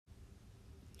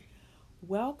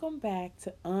Welcome back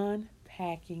to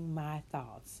Unpacking My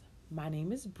Thoughts. My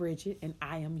name is Bridget and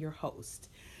I am your host.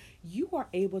 You are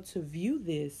able to view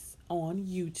this on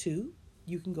YouTube.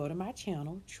 You can go to my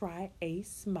channel, Try a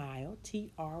Smile,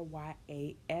 TRYASMILE,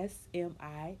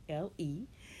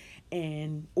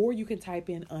 and or you can type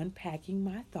in Unpacking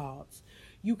My Thoughts.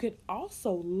 You can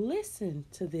also listen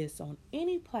to this on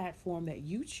any platform that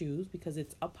you choose because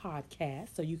it's a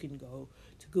podcast. So you can go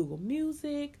to Google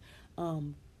Music,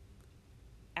 um,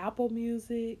 Apple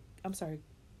Music. I'm sorry.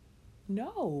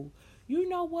 No. You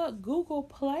know what? Google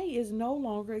Play is no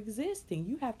longer existing.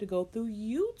 You have to go through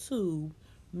YouTube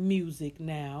Music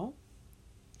now.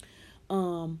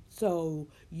 So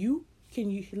you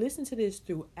listen to this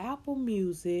through Apple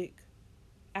Music,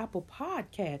 Apple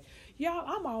Podcast. Y'all,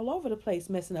 I'm all over the place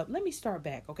messing up. Let me start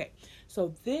back. Okay.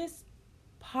 So this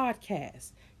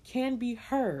podcast can be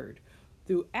heard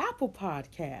through Apple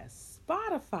Podcasts,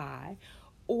 Spotify,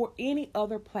 or any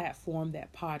other platform that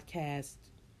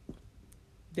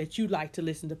you like to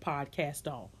listen to podcast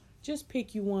on. Just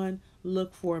pick you one,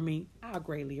 look for me. I'll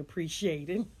greatly appreciate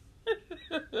it.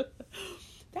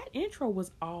 That intro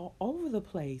was all over the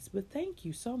place, but thank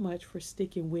you so much for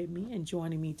sticking with me and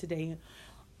joining me today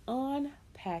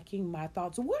unpacking my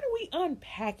thoughts. What are we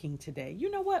unpacking today? You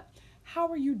know what? How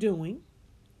are you doing?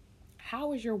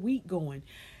 How is your week going?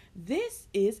 This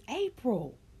is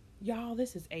April. Y'all,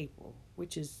 this is April,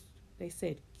 which is, they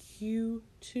said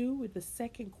Q2 with the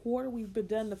second quarter. We've been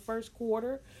done the first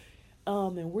quarter,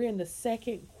 and we're in the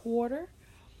second quarter.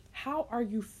 How are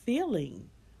you feeling?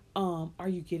 Are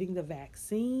you getting the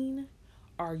vaccine?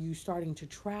 Are you starting to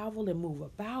travel and move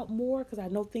about more? Because I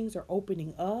know things are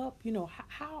opening up.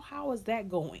 How is that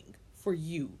going for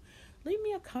you? Leave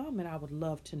me a comment. I would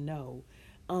love to know.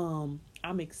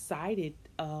 I'm excited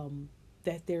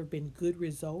that there have been good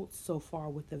results so far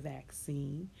with the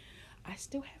vaccine. I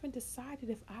still haven't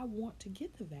decided if I want to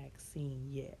get the vaccine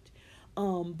yet.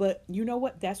 But you know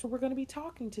what? That's what we're going to be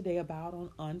talking today about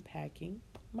on Unpacking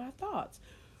My Thoughts.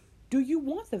 Do you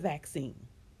want the vaccine?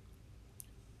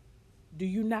 Do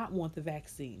you not want the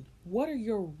vaccine? What are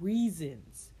your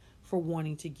reasons for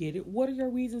wanting to get it? What are your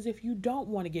reasons if you don't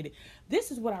want to get it?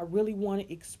 This is what I really want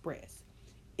to express.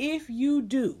 If you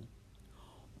do,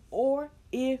 or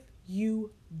if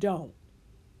you don't,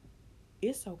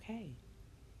 it's okay.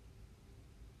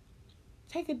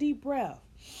 Take a deep breath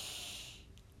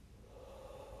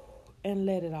and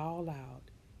let it all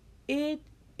out. It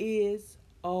is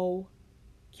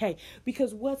okay.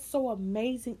 Because what's so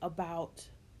amazing about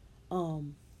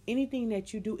anything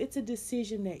that you do, it's a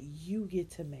decision that you get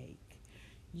to make.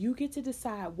 You get to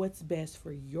decide what's best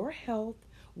for your health,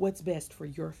 what's best for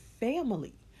your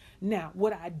family. Now,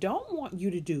 what I don't want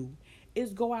you to do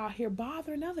is go out here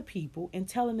bothering other people and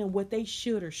telling them what they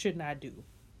should or should not do.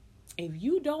 If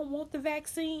you don't want the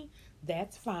vaccine,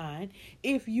 that's fine.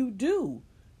 If you do,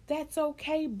 that's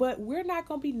okay, but we're not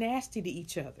going to be nasty to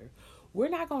each other. We're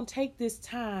not going to take this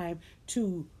time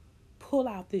to pull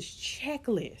out this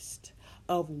checklist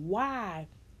of why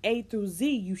A through Z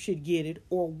you should get it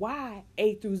or why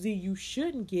A through Z you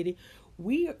shouldn't get it.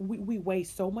 We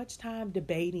waste so much time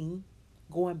debating,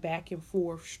 going back and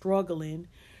forth, struggling,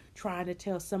 trying to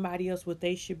tell somebody else what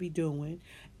they should be doing.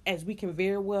 As we can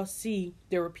very well see,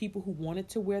 there are people who wanted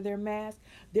to wear their mask.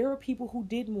 There are people who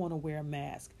didn't want to wear a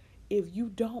mask. If you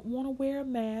don't want to wear a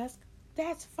mask,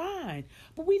 that's fine.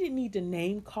 But we didn't need to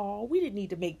name call. We didn't need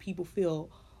to make people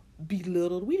feel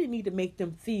belittled. We didn't need to make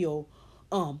them feel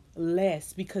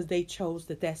less because they chose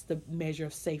that's the measure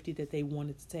of safety that they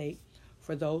wanted to take.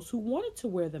 For those who wanted to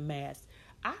wear the mask,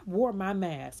 I wore my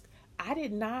mask. I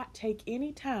did not take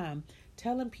any time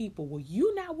telling people, well,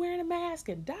 you not wearing a mask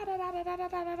and da da da da da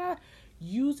da da da.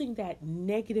 Using that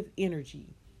negative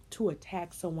energy to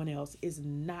attack someone else is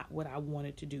not what I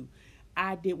wanted to do.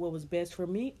 I did what was best for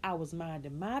me. I was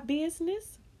minding my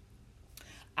business.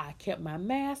 I kept my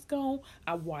mask on.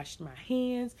 I washed my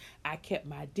hands. I kept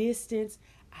my distance.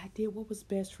 I did what was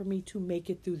best for me to make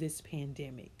it through this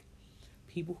pandemic.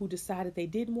 People who decided they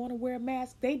didn't want to wear a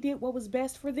mask, they did what was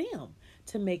best for them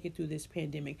to make it through this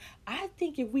pandemic. I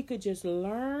think if we could just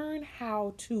learn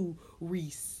how to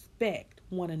respect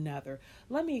one another.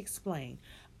 Let me explain.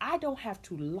 I don't have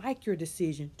to like your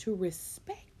decision to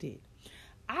respect it.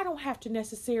 I don't have to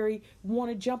necessarily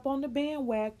want to jump on the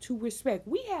bandwagon to respect.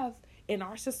 We have, in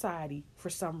our society, for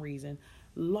some reason,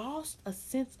 lost a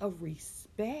sense of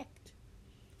respect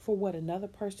for what another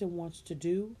person wants to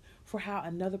do, for how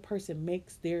another person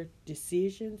makes their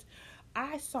decisions.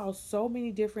 I saw so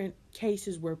many different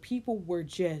cases where people were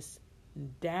just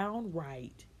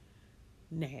downright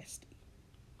nasty.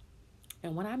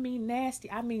 And when I mean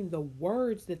nasty, I mean the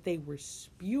words that they were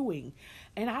spewing.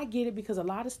 And I get it because a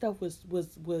lot of stuff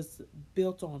was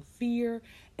built on fear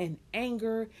and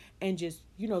anger and just,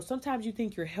 sometimes you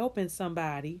think you're helping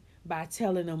somebody by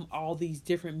telling them all these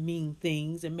different mean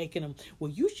things and making them,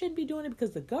 well, you shouldn't be doing it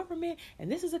because the government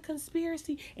and this is a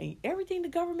conspiracy and everything the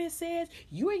government says,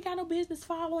 you ain't got no business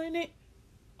following it.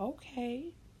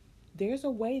 Okay, there's a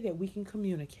way that we can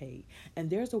communicate, and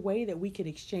there's a way that we can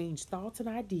exchange thoughts and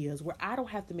ideas where I don't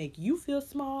have to make you feel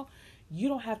small, you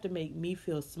don't have to make me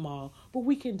feel small, but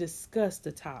we can discuss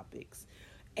the topics.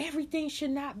 Everything should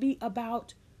not be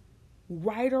about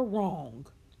right or wrong.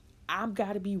 I've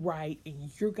got to be right and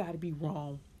you're got to be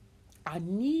wrong. I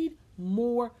need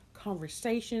more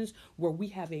conversations where we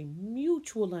have a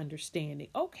mutual understanding.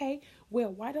 Okay,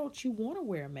 well, why don't you want to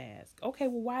wear a mask? Okay,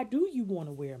 well, why do you want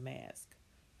to wear a mask?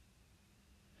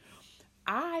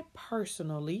 I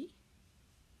personally,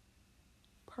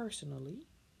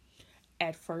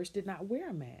 at first did not wear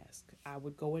a mask. I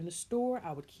would go in the store,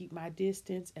 I would keep my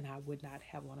distance, and I would not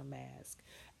have on a mask.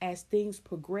 As things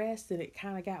progressed and it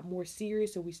kind of got more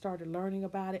serious and we started learning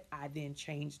about it, I then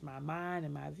changed my mind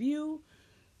and my view,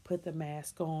 put the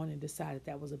mask on, and decided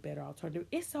that was a better alternative.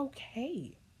 It's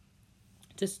okay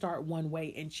to start one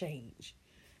way and change.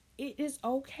 It is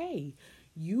okay.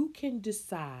 You can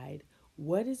decide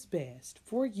what is best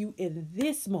for you in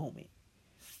this moment.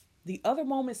 The other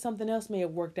moment, something else may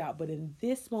have worked out, but in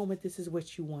this moment, this is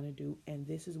what you want to do, and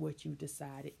this is what you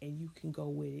decided, and you can go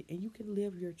with it, and you can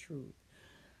live your truth.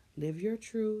 Live your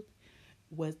truth.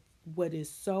 What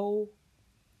is so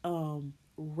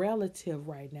relative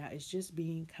right now is just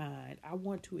being kind. I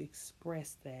want to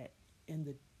express that in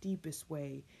the deepest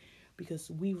way because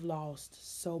we've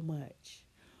lost so much.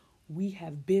 We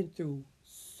have been through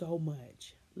so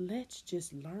much. Let's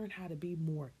just learn how to be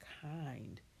more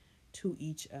kind to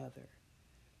each other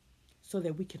so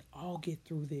that we can all get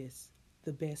through this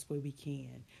the best way we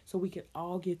can. So we can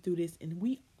all get through this,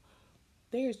 and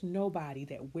there's nobody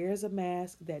that wears a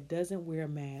mask that doesn't wear a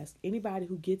mask. Anybody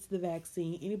who gets the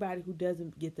vaccine, anybody who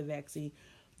doesn't get the vaccine,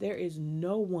 there is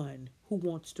no one who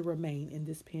wants to remain in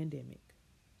this pandemic.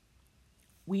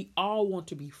 We all want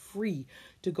to be free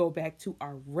to go back to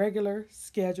our regular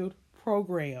scheduled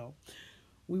program.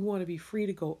 We want to be free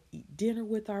to go eat dinner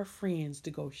with our friends,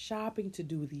 to go shopping, to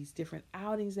do these different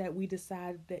outings that we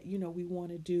decided that, we want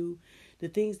to do. The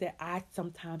things that I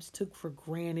sometimes took for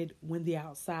granted when the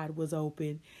outside was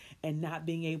open and not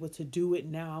being able to do it.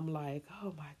 Now I'm like,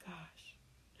 oh my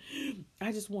gosh,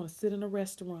 I just want to sit in a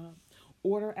restaurant,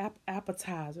 order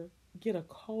appetizer, get a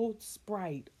cold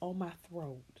Sprite on my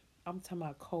throat. I'm talking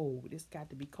about cold. It's got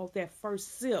to be cold. That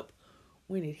first sip,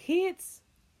 when it hits,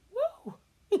 woo!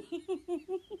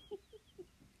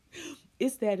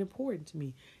 It's that important to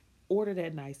me. Order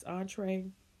that nice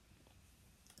entree.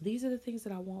 These are the things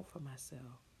that I want for myself.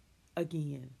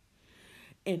 Again,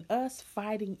 and us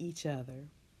fighting each other,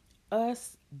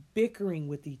 us bickering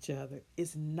with each other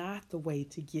is not the way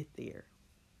to get there.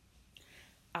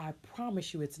 I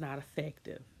promise you it's not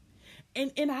effective.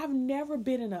 And I've never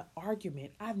been in an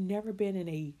argument. I've never been in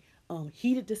a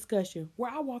heated discussion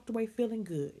where I walked away feeling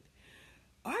good.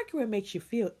 Arguing makes you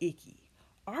feel icky.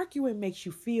 Arguing makes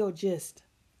you feel just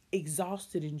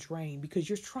exhausted and drained because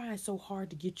you're trying so hard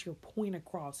to get your point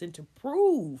across and to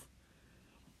prove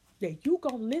that you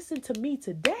gonna listen to me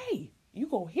today. You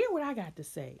gonna hear what I got to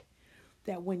say.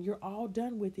 That when you're all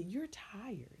done with it, you're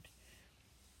tired.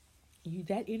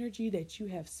 That energy that you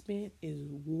have spent is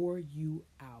wore you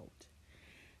out.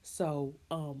 So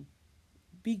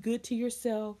be good to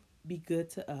yourself, be good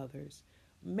to others.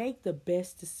 Make the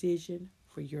best decision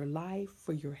for your life,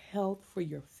 for your health, for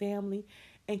your family,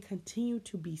 and continue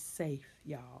to be safe,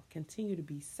 y'all. Continue to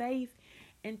be safe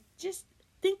and just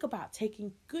think about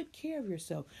taking good care of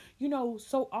yourself.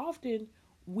 So often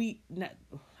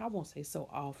I won't say so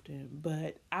often,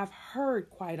 but I've heard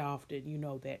quite often,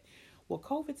 that, well,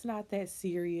 COVID's not that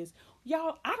serious.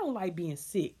 Y'all, I don't like being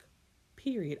sick,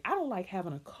 period. I don't like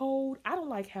having a cold. I don't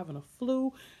like having a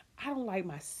flu. I don't like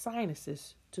my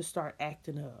sinuses to start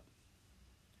acting up.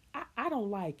 I don't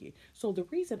like it. So the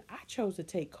reason I chose to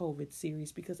take COVID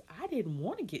serious because I didn't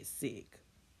want to get sick.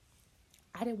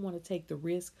 I didn't want to take the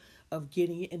risk of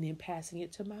getting it and then passing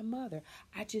it to my mother.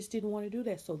 I just didn't want to do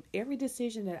that. So every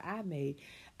decision that I made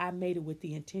it with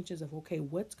the intentions of, okay,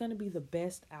 what's going to be the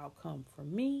best outcome for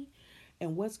me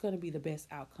and what's going to be the best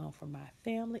outcome for my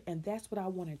family. And that's what I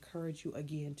want to encourage you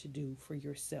again to do for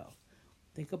yourself.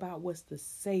 Think about what's the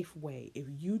safe way. If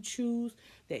you choose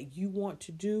that you want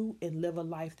to do and live a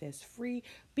life that's free,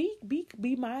 be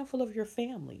mindful of your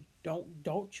family.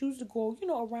 Don't choose to go,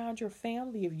 around your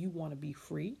family if you want to be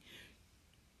free.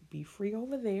 be free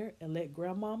over there and let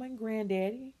grandmama and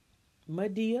granddaddy,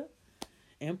 Madea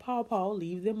and Paw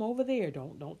leave them over there.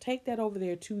 Don't take that over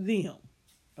there to them.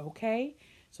 Okay?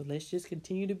 So let's just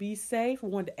continue to be safe. I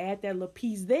wanted to add that little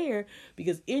piece there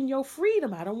because in your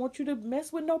freedom, I don't want you to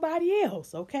mess with nobody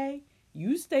else. Okay?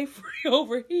 You stay free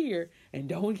over here and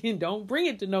don't bring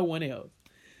it to no one else.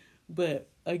 But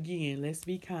again, let's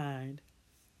be kind.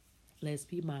 Let's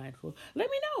be mindful. Let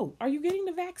me know. Are you getting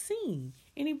the vaccine?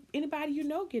 Anybody you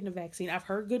know getting the vaccine? I've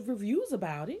heard good reviews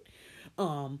about it.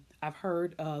 I've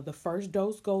heard the first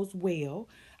dose goes well.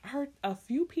 I heard a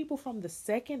few people from the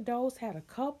second dose had a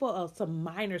couple of some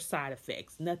minor side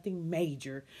effects. Nothing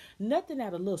major. Nothing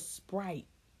that a little Sprite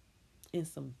and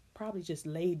some probably just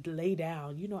lay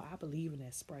down. You know, I believe in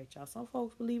that Sprite, y'all. Some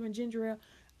folks believe in ginger ale.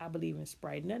 I believe in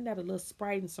Sprite. Nothing that a little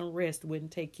Sprite and some rest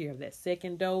wouldn't take care of. That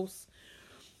second dose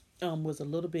was a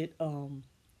little bit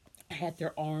had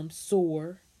their arms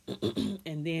sore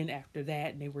and then after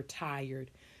that they were tired,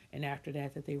 and after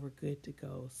that they were good to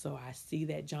go. So I see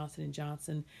that Johnson &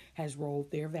 Johnson has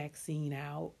rolled their vaccine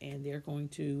out, and they're going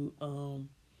to I'm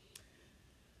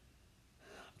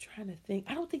trying to think.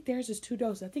 I don't think theirs is 2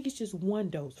 doses. I think it's just 1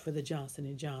 dose for the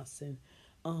Johnson & Johnson.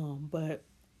 But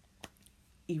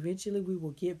eventually we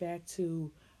will get back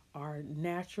to our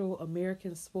natural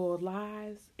American spoiled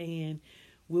lives, and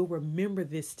we'll remember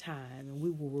this time, and we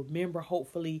will remember,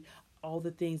 hopefully, all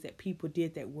the things that people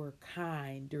did that were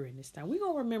kind during this time. We're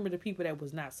going to remember the people that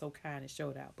was not so kind and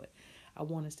showed out, but I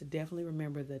want us to definitely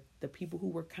remember the people who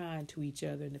were kind to each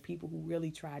other and the people who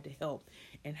really tried to help,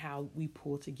 and how we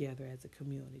pull together as a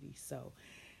community. So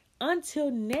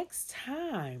until next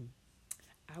time,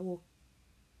 I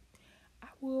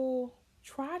will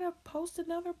try to post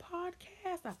another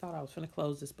podcast. I thought I was going to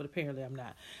close this, but apparently I'm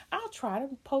not. I'll try to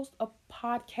post a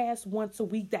podcast once a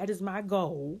week. That is my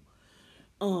goal.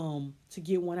 To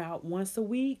get one out once a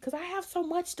week, because I have so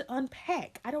much to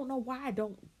unpack. I don't know why I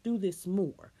don't do this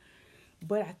more,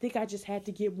 but I think I just had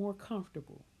to get more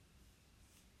comfortable.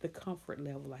 The comfort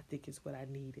level, I think, is what I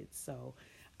needed. So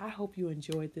I hope you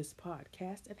enjoyed this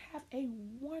podcast and have a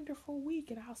wonderful week,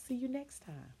 and I'll see you next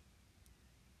time.